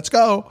alarm. Let's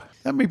go.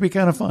 That may be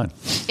kind of fun.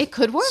 It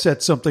could work.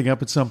 Set something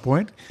up at some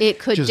point. It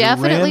could just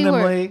definitely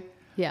randomly, work.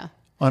 Yeah.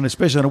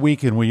 Especially on a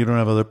weekend when you don't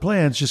have other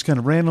plans, just kind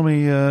of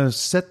randomly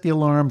set the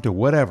alarm to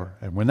whatever.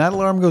 And when that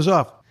alarm goes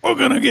off, we're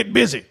going to get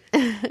busy.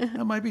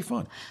 That might be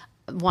fun.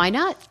 Why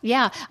not?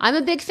 Yeah. I'm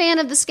a big fan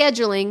of the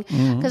scheduling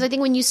because I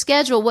think when you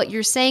schedule, what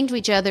you're saying to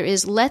each other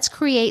is, let's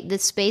create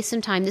this space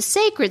and time, the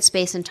sacred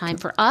space and time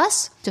for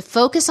us to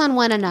focus on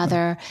one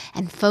another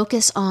and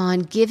focus on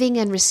giving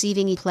and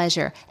receiving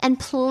pleasure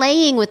and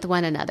playing with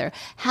one another,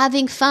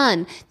 having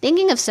fun.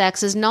 Thinking of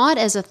sex is not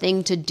as a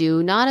thing to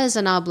do, not as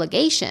an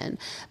obligation,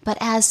 but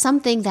as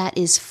something that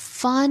is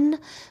fun,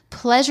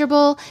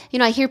 pleasurable.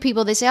 I hear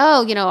people, they say,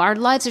 oh, our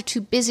lives are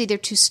too busy, they're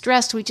too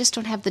stressed, we just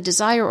don't have the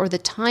desire or the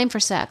time for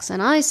sex.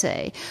 And I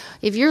say,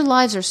 if your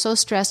lives are so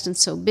stressed and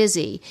so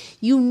busy,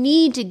 you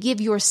need to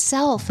give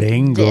yourself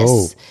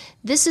this.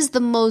 This is the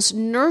most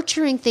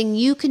nurturing thing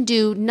you can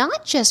do,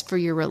 not just for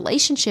your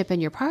relationship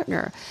and your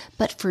partner,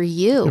 but for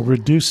you. It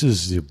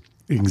reduces the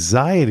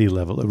anxiety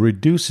level. It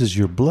reduces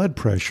your blood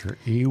pressure.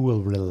 You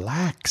will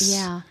relax.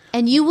 Yeah.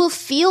 And you will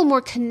feel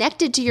more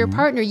connected to your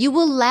partner. You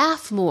will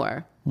laugh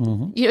more.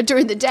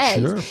 During the day.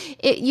 Sure.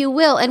 You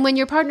will. And when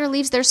your partner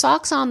leaves their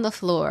socks on the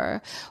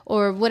floor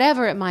or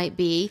whatever it might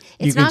be,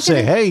 you can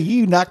say, hey,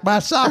 you knocked my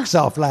socks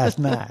off last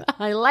night.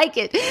 I like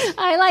it.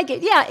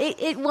 Yeah,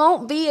 it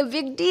won't be a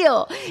big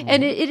deal.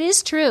 And it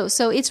is true.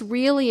 So it's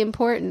really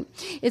important.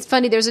 It's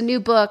funny. There's a new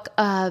book,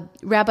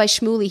 Rabbi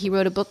Shmuley, he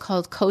wrote a book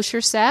called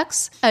Kosher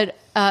Sex. And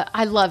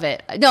I love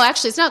it. No,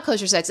 actually, it's not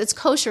kosher sex. It's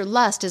kosher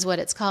lust is what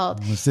it's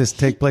called. Does this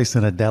take place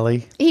in a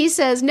deli? He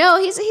says, no,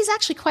 he's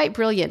actually quite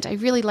brilliant. I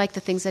really like the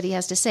things that he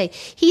has to say.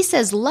 He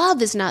says,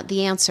 love is not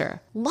the answer.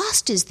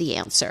 Lust is the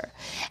answer.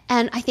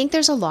 And I think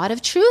there's a lot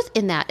of truth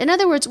in that. In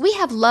other words, we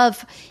have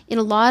love in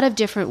a lot of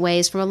different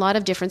ways from a lot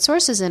of different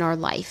sources in our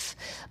life.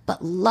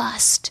 But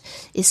lust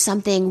is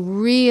something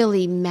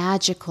really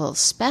magical,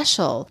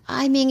 special.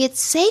 I mean,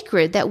 it's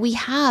sacred that we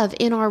have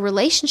in our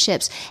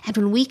relationships. And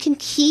when we can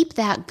keep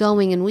that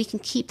going and we can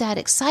keep that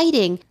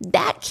exciting,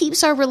 that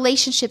keeps our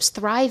relationships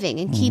thriving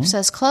and keeps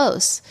us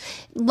close.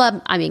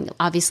 Love,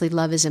 obviously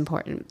love is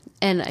important.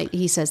 And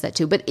he says that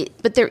too.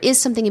 But there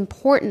is something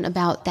important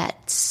about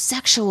that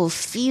sexual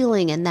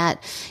feeling, and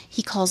that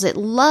he calls it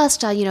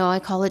lust. I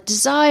call it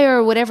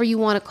desire, whatever you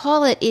want to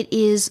call it. It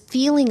is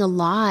feeling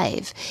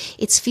alive.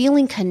 It's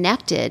feeling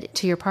connected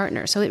to your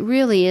partner. So it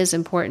really is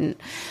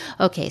important.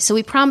 Okay, so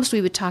we promised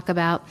we would talk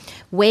about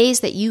ways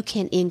that you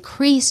can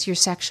increase your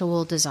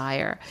sexual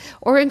desire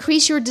or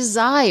increase your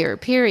desire,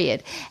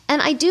 period.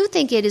 And I do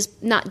think it is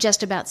not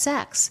just about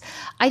sex.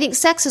 I think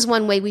sex is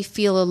one way we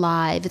feel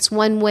alive. It's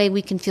one way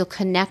we can feel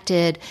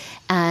connected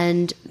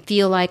and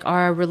feel like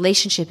our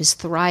relationship is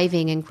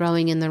thriving and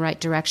growing in the right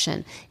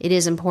direction. It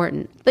is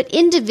important. But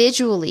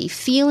individually,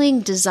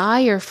 feeling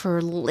desire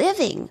for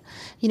living,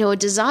 a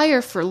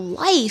desire for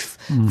life,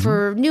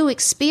 for new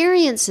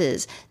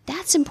experiences,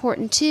 that's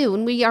important too.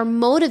 And we are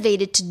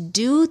motivated to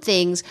do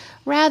things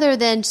rather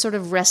than sort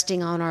of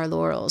resting on our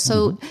laurels.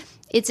 So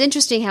it's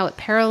interesting how it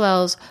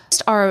parallels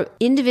our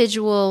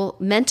individual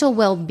mental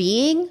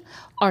well-being,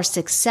 our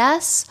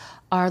success,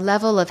 our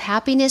level of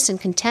happiness and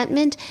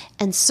contentment,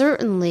 and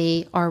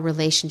certainly our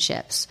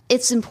relationships.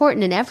 It's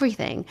important in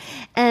everything.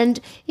 And,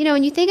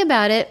 when you think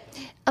about it,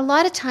 a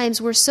lot of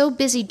times we're so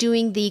busy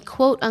doing the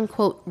quote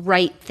unquote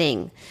right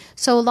thing.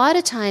 So a lot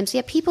of times,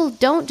 people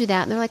don't do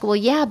that. And they're like, well,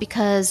 yeah,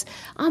 because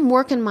I'm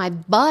working my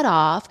butt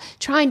off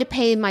trying to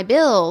pay my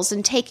bills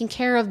and taking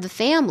care of the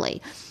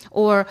family.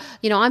 Or,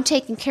 I'm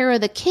taking care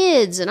of the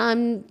kids and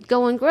I'm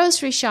going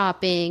grocery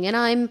shopping and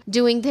I'm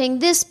paying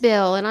this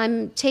bill and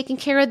I'm taking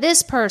care of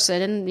this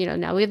person. And,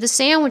 now we have the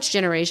sandwich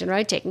generation,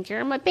 right? Taking care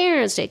of my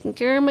parents, taking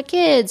care of my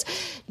kids,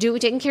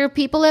 taking care of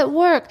people at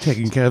work.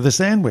 Taking care of the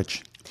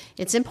sandwich.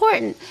 It's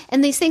important.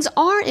 And these things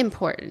are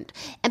important.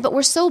 But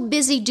we're so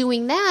busy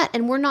doing that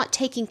and we're not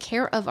taking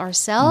care of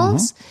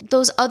ourselves. Mm-hmm.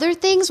 Those other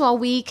things, while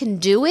we can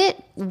do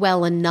it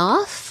well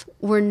enough,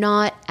 we're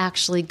not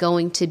actually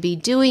going to be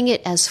doing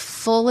it as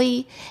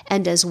fully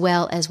and as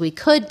well as we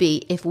could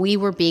be if we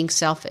were being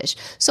selfish.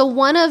 So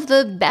one of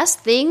the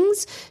best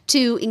things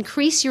to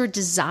increase your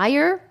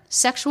desire,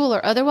 sexual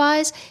or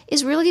otherwise,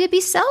 is really to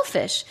be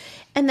selfish.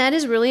 And that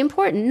is really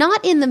important,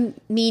 not in the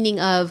meaning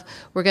of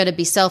we're going to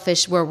be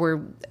selfish where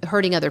we're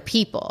hurting other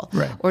people,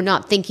 right, or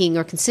not thinking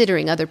or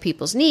considering other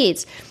people's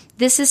needs.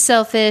 This is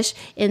selfish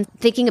in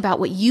thinking about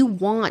what you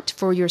want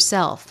for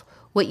yourself,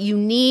 what you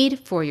need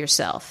for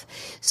yourself.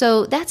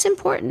 So that's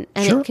important.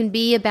 And sure, it can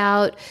be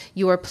about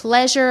your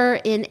pleasure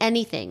in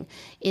anything,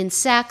 in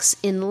sex,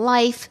 in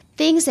life,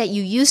 things that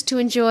you used to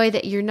enjoy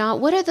that you're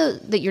not.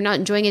 That you're not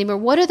enjoying anymore?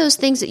 What are those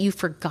things that you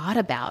forgot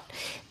about?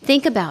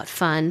 Think about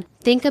fun.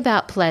 Think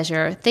about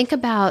pleasure. Think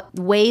about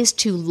ways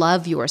to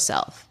love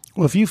yourself.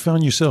 Well, if you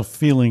found yourself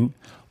feeling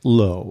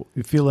low,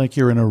 you feel like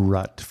you're in a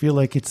rut, feel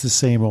like it's the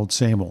same old,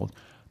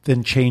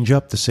 then change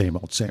up the same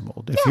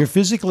old, If you're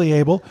physically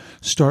able,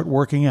 start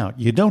working out.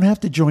 You don't have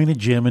to join a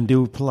gym and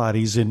do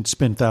Pilates and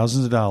spend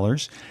thousands of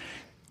dollars.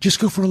 Just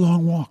go for a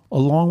long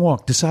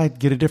walk. Decide,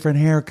 get a different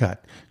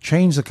haircut.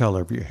 Change the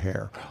color of your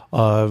hair.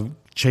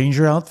 Change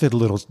your outfit a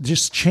little.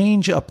 Just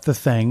change up the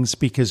things,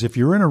 because if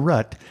you're in a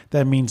rut,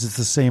 that means it's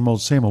the same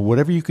old.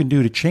 Whatever you can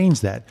do to change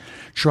that.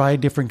 Try a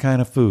different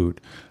kind of food.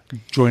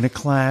 Join a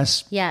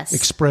class. Yes.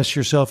 Express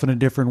yourself in a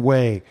different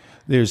way.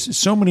 There's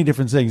so many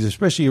different things,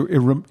 especially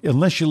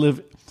unless you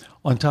live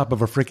on top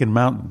of a freaking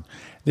mountain.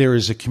 There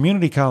is a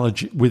community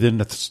college within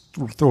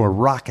throw a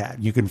rock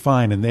at you can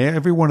find, and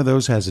every one of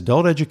those has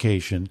adult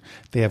education.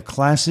 They have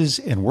classes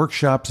and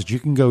workshops that you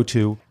can go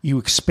to. You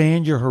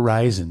expand your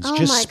horizons.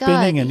 Just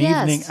spending an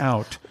evening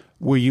out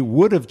where you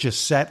would have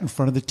just sat in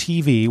front of the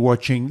TV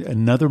watching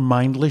another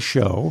mindless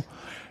show.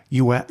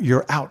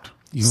 You're out.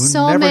 You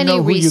never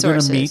know who you're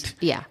going to meet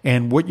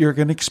and what you're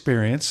going to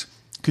experience.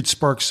 Could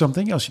spark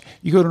something else.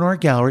 You go to an art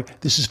gallery,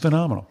 this is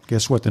phenomenal.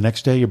 Guess what? The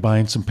next day you're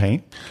buying some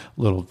paint,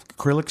 little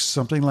acrylics,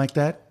 something like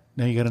that.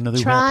 Now you got another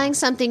trying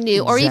something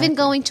new, or even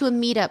going to a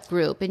meetup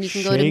group, and you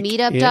can go to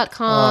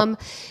meetup.com,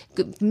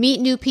 meet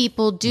new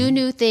people, do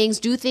new things,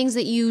 do things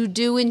that you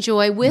do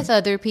enjoy with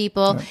other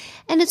people. Right.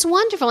 And it's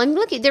wonderful. And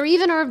look, there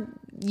even are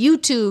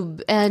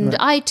YouTube and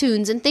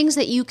iTunes and things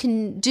that you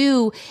can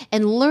do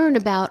and learn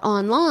about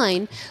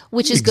online,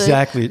 which is good.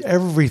 Exactly.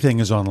 Everything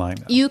is online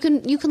now. You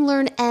can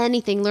learn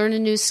anything, learn a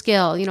new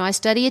skill. I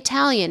study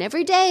Italian.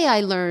 Every day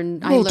I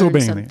learn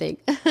something.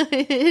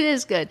 It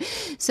is good.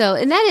 So,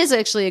 and that is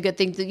actually a good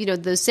thing,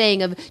 the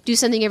saying of do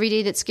something every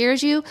day that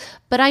scares you.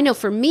 But I know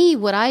for me,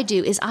 what I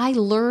do is I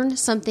learn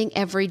something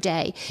every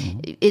day.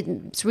 Mm-hmm.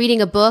 It's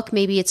reading a book.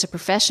 Maybe it's a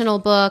professional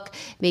book.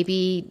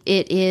 Maybe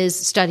it is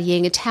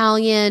studying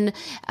Italian.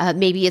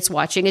 Maybe it's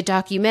watching a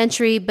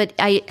documentary, but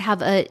I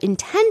have an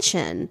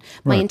intention.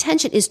 My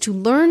intention is to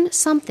learn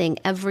something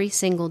every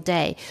single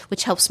day,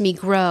 which helps me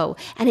grow.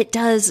 And it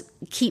does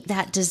keep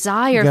that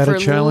desire for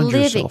challenge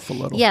living. Yourself a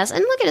little. Yes. And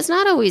look, it's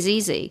not always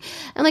easy.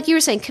 And like you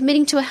were saying,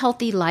 committing to a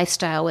healthy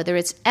lifestyle, whether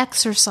it's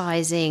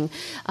exercising,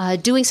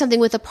 doing something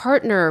with a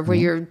partner where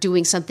you're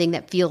doing something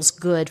that feels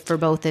good for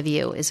both of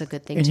you is a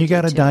good thing to do. And you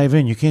got to dive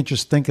in. You can't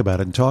just think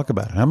about it and talk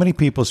about it. How many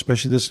people,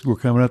 especially we're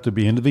coming up to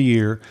the end of the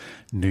year,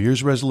 New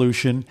Year's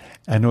resolution.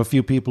 I know a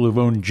few people who've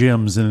owned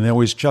gyms, and they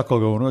always chuckle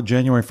going,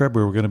 January,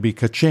 February, we're going to be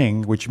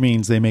ka-ching, which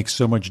means they make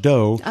so much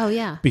dough. Oh,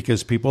 yeah.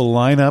 Because people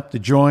line up to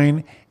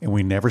join, and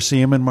we never see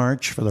them in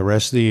March for the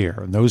rest of the year.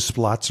 And those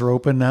slots are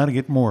open now to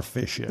get more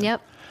fish in.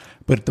 Yep.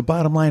 But the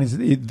bottom line is,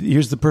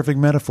 here's the perfect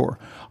metaphor.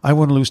 I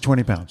want to lose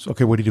 20 pounds.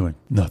 Okay, what are you doing?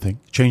 Nothing.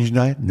 Changing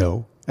diet?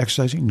 No.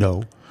 Exercising?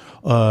 No.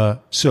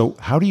 So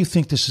how do you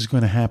think this is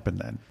going to happen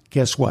then?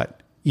 Guess what?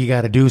 You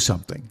got to do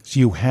something. So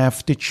you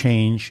have to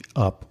change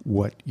up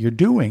what you're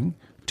doing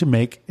to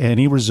make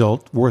any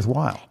result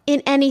worthwhile.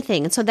 In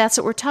anything. And so that's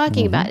what we're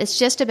talking about. It's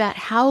just about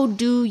how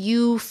do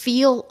you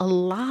feel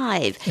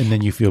alive? And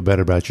then you feel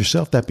better about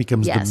yourself. That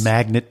becomes the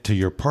magnet to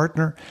your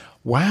partner.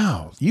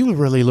 Wow, you were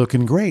really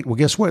looking great. Well,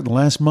 guess what?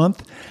 Last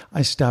month,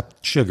 I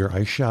stopped sugar.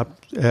 I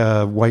stopped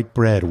white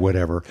bread,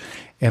 whatever.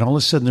 And all of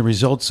a sudden the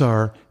results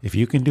are, if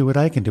you can do it,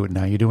 I can do it.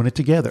 Now you're doing it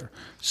together.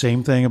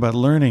 Same thing about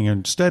learning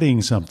and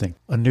studying something.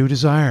 A new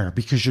desire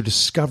because you're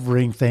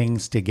discovering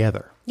things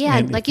together. Yeah,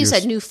 and like you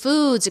said, new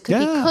foods. It could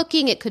be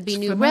cooking. It could be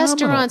new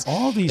restaurants.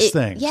 All these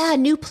things. Yeah,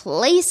 new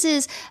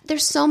places.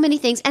 There's so many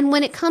things. And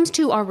when it comes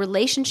to our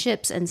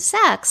relationships and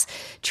sex,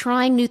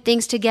 trying new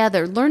things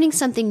together, learning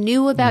something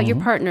new about your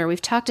partner.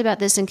 We've talked about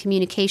this in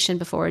communication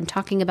before and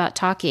talking about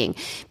talking.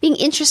 Being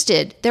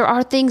interested. There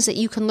are things that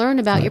you can learn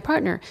about your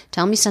partner.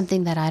 Tell me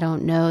something that I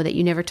don't know that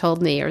you never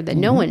told me or that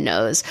no one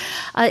knows.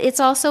 It's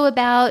also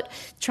about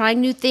trying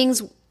new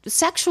things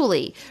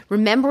sexually,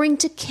 remembering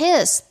to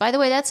kiss. By the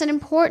way, that's an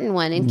important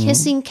one. And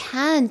kissing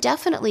can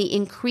definitely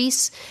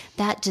increase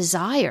that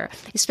desire,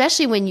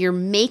 especially when you're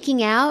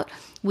making out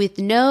with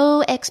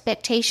no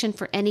expectation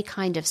for any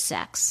kind of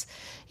sex.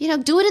 You know,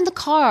 do it in the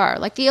car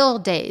like the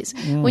old days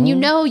when you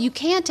know you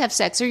can't have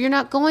sex or you're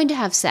not going to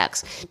have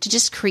sex, to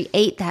just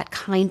create that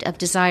kind of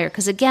desire.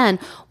 Because again,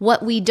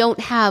 what we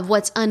don't have,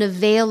 what's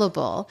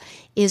unavailable,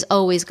 is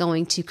always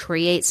going to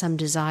create some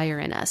desire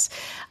in us.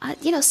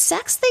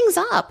 Sex things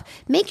up.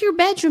 Make your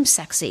bedroom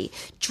sexy.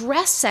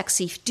 Dress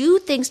sexy. Do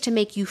things to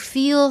make you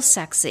feel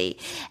sexy.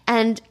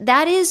 And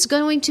that is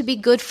going to be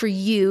good for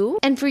you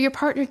and for your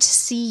partner to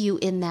see you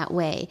in that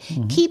way.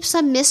 Keep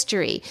some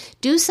mystery.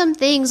 Do some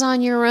things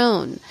on your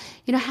own.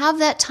 Have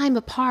that time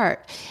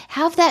apart.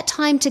 Have that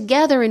time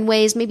together in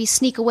ways, maybe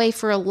sneak away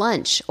for a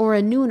lunch or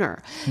a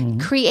nooner.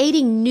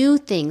 Creating new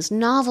things,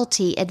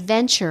 novelty,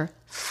 adventure,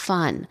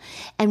 fun.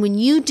 And when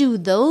you do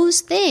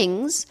those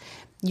things,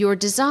 your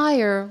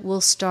desire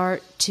will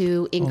start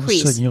to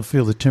increase. All of a sudden you'll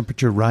feel the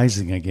temperature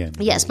rising again.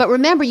 Yes, but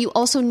remember, you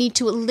also need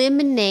to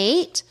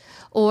eliminate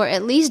or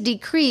at least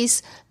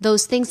decrease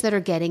those things that are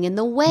getting in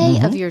the way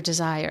of your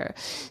desire.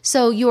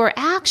 So your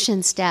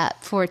action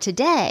step for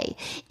today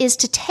is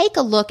to take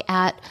a look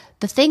at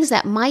the things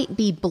that might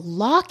be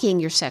blocking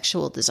your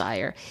sexual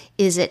desire.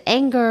 Is it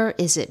anger?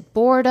 Is it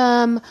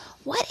boredom?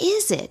 What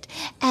is it?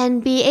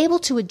 And be able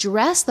to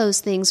address those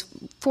things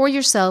for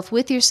yourself,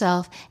 with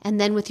yourself, and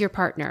then with your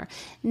partner.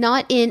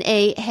 Not in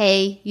a,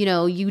 hey,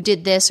 you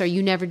did this or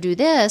you never do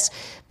this,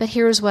 but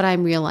here's what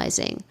I'm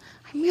realizing.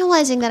 I'm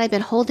realizing that I've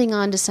been holding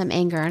on to some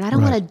anger and I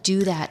don't want to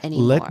do that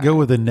anymore. Let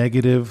go of the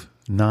negative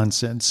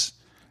nonsense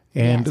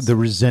and the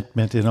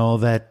resentment and all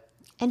that.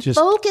 And just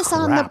focus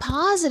crap. on the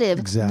positive.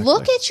 Exactly.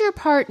 Look at your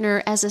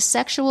partner as a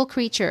sexual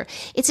creature.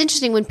 It's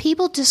interesting when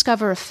people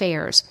discover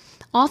affairs,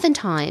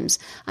 oftentimes,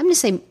 I'm going to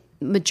say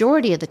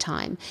majority of the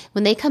time,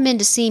 when they come in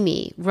to see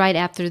me right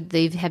after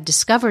they have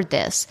discovered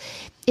this,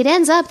 it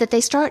ends up that they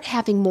start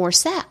having more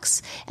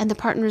sex. And the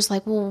partner's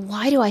like, well,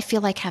 why do I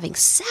feel like having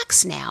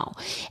sex now?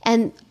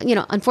 And,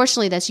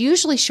 unfortunately, that's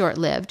usually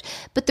short-lived.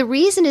 But the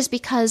reason is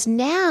because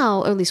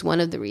now, or at least one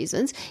of the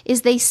reasons,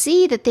 is they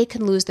see that they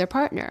can lose their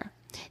partner.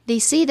 They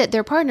see that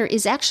their partner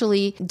is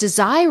actually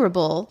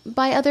desirable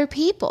by other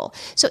people.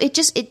 So it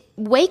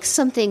wakes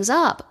some things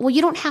up. Well,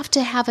 you don't have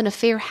to have an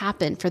affair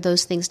happen for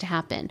those things to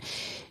happen.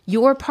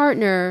 Your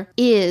partner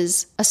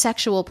is a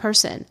sexual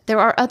person. There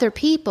are other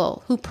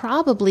people who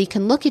probably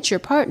can look at your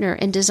partner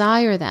and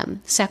desire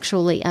them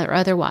sexually or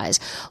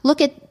otherwise.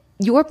 Look at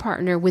your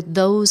partner with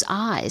those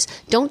eyes.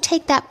 Don't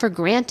take that for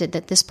granted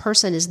that this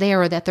person is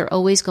there or that they're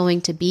always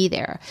going to be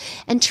there,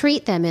 and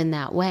treat them in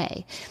that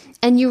way.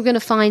 And you're going to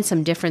find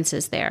some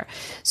differences there.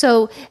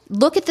 So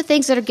look at the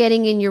things that are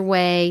getting in your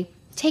way.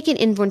 Take an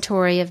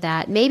inventory of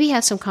that. Maybe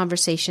have some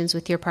conversations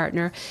with your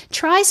partner.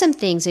 Try some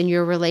things in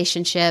your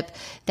relationship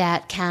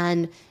that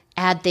can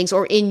add things,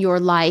 or in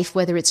your life,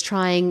 whether it's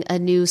trying a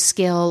new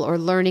skill or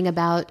learning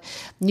about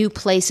new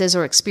places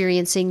or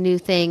experiencing new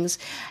things,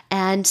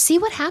 and see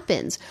what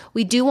happens.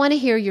 We do want to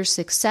hear your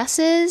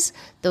successes.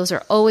 Those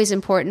are always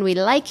important. We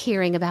like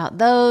hearing about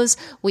those.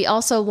 We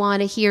also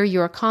want to hear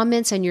your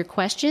comments and your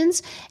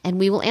questions, and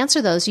we will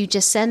answer those. You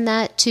just send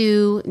that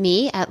to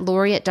me at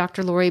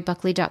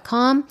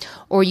Lori@drloribuckley.com,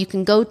 or you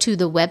can go to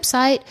the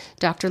website,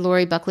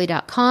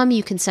 drloribuckley.com.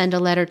 You can send a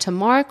letter to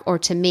Mark or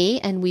to me,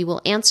 and we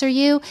will answer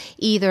you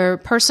either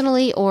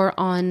personally or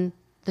on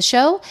the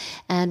show,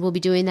 and we'll be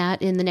doing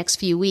that in the next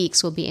few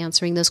weeks. We'll be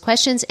answering those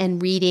questions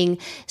and reading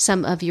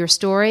some of your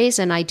stories,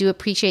 and I do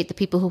appreciate the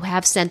people who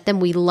have sent them.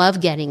 We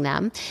love getting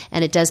them,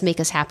 and it does make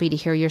us happy to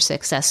hear your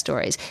success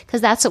stories,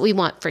 because that's what we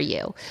want for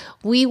you.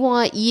 We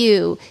want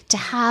you to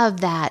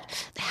have that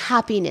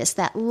happiness,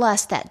 that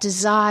lust, that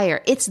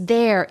desire. It's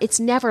there. It's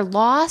never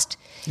lost.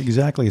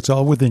 Exactly. It's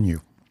all within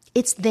you.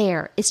 It's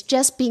there. It's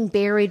just being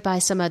buried by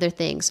some other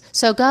things.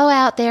 So go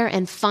out there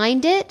and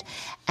find it.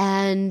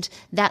 And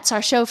that's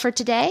our show for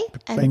today.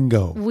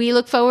 Bingo. And we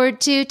look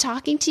forward to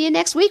talking to you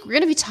next week. We're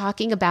going to be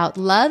talking about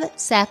love,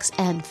 sex,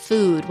 and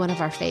food, one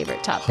of our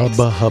favorite topics.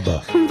 Hubba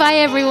hubba. Bye,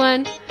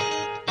 everyone.